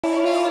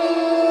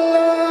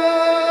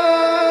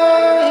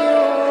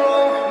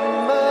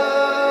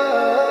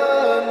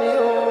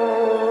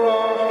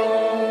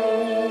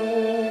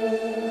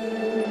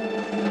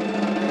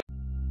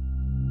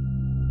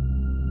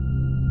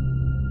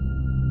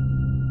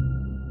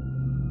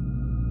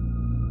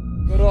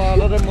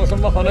Rohingya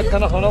Muslims خانه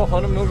کنه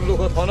خانم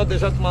نور خانه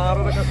دشت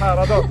مهارا که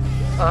سهرادا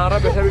آهارا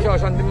بشه بیش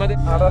آشان دیم مده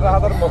آهارا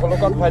هادر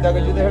مخلوقات پیدا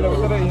کردی هل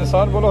بسر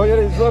انسان بلو هیر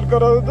انسان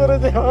کرده داره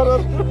دی آهارا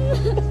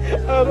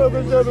آهارا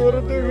تو جانور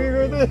دیگی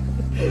گوده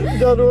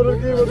جانور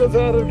کی بوده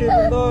سهرا کی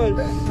بندای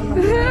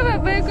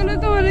بابا کلو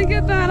تو آنها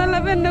که تو آهارا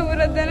لبن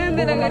نبورد دارن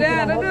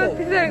دلگیره آهارا رو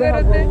تیزر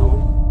کرده.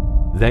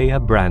 They are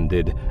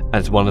branded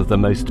as one of the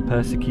most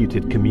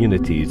persecuted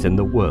communities in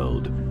the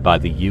world by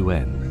the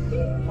UN,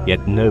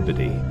 yet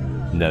nobody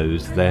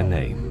knows their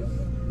name.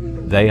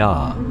 They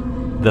are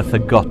the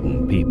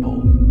forgotten people.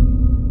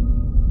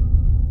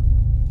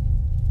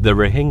 The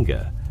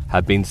Rohingya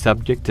have been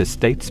subject to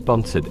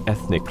state-sponsored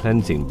ethnic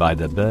cleansing by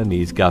the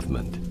Burmese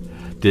government.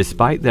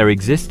 Despite their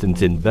existence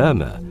in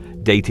Burma,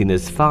 dating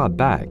as far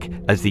back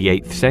as the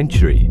 8th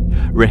century,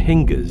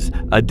 Rohingyas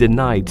are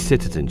denied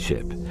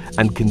citizenship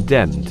and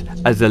condemned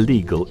as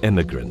illegal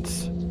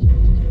immigrants.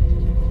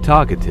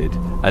 Targeted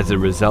as a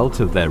result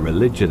of their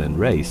religion and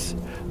race,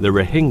 the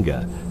Rohingya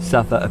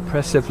suffer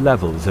oppressive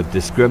levels of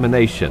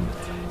discrimination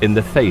in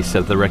the face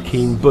of the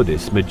Rakhine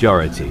Buddhist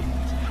majority.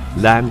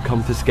 Land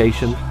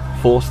confiscation,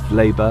 forced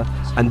labor,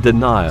 and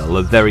denial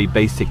of very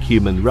basic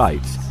human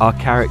rights are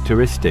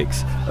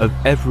characteristics of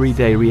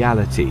everyday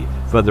reality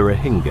for the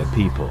Rohingya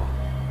people.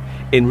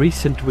 In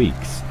recent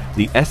weeks,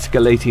 the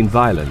escalating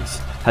violence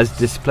has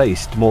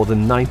displaced more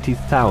than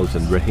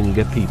 90,000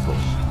 Rohingya people.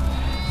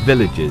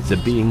 Villages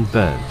are being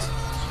burnt,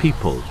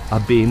 people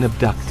are being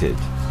abducted,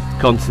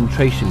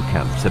 concentration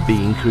camps are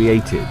being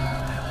created,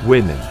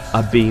 women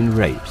are being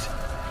raped,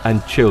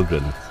 and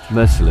children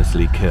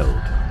mercilessly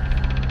killed.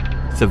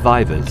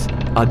 Survivors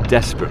are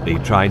desperately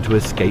trying to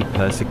escape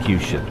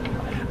persecution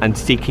and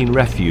seeking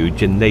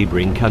refuge in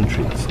neighboring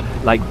countries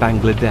like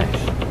Bangladesh,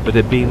 but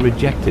are being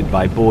rejected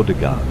by border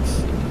guards.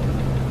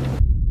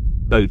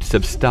 Boats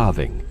of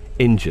starving,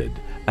 injured,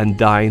 and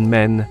dying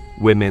men,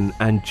 women,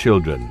 and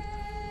children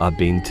are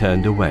being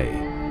turned away,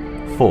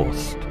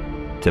 forced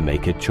to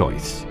make a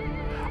choice: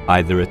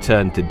 either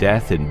return to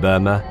death in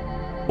Burma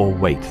or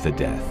wait for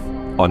death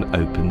on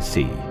open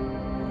sea.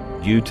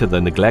 Due to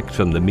the neglect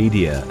from the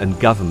media and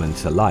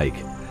governments alike,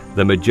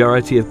 the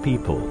majority of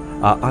people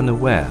are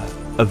unaware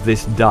of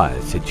this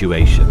dire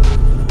situation.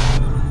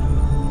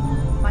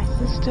 My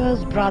sisters,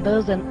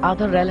 brothers, and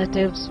other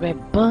relatives were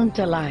burnt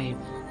alive.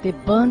 They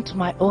burnt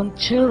my own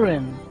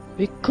children.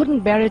 We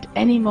couldn't bear it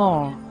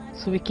anymore,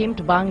 so we came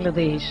to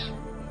Bangladesh.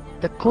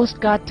 The Coast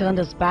Guard turned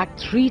us back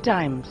 3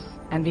 times,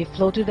 and we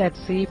floated at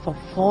sea for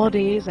 4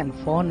 days and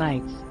 4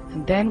 nights,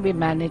 and then we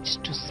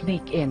managed to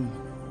sneak in.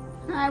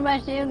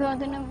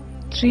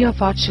 3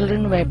 of our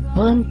children were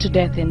burnt to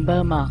death in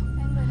Burma.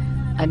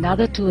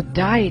 Another 2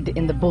 died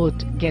in the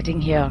boat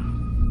getting here.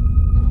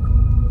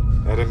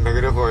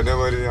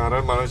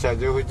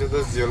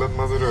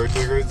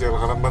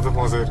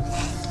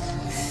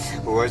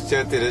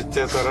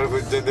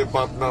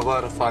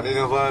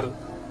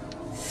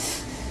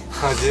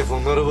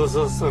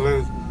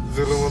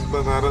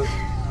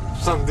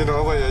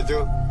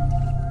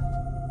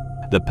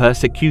 The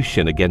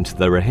persecution against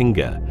the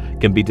Rohingya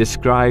can be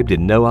described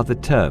in no other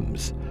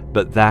terms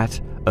but that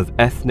of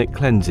ethnic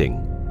cleansing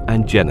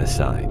and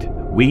genocide.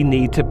 We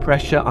need to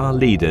pressure our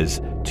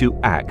leaders to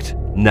act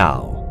now.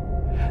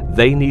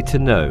 They need to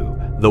know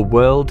the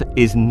world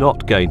is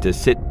not going to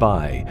sit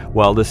by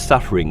while the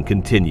suffering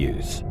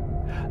continues.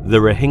 The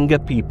Rohingya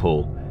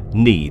people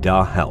need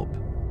our help.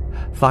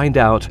 Find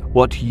out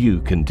what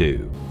you can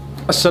do.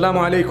 Assalamu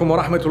alaikum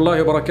wa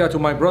rahmatullahi wa barakatuh.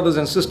 My brothers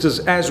and sisters,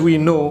 as we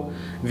know,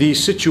 the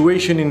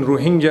situation in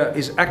Rohingya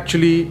is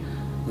actually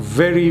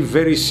very,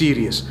 very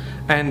serious.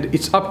 And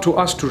it's up to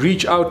us to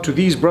reach out to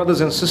these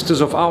brothers and sisters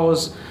of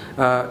ours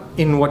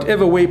in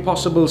whatever way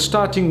possible,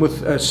 starting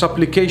with a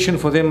supplication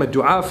for them, a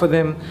dua for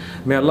them.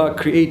 May Allah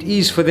create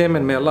ease for them,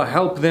 and may Allah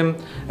help them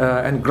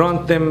and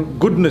grant them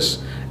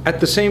goodness. At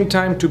the same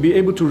time, to be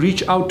able to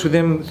reach out to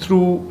them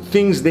through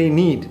things they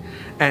need.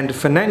 And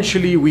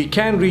financially, we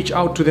can reach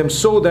out to them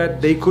so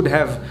that they could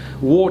have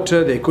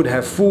water, they could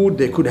have food,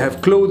 they could have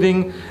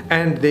clothing,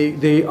 and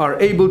they are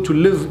able to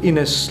live in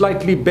a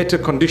slightly better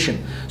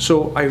condition.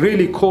 So I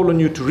really call on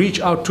you to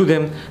reach out to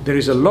them. There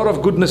is a lot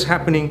of goodness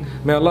happening.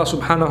 May Allah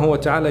subhanahu wa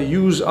ta'ala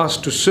use us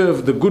to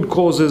serve the good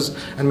causes,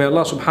 and may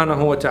Allah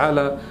subhanahu wa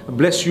ta'ala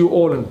bless you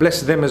all and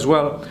bless them as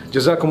well.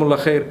 Jazakumullah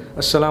khair.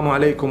 Assalamu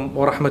alaikum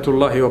wa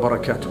rahmatullahi wa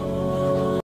barakatuh.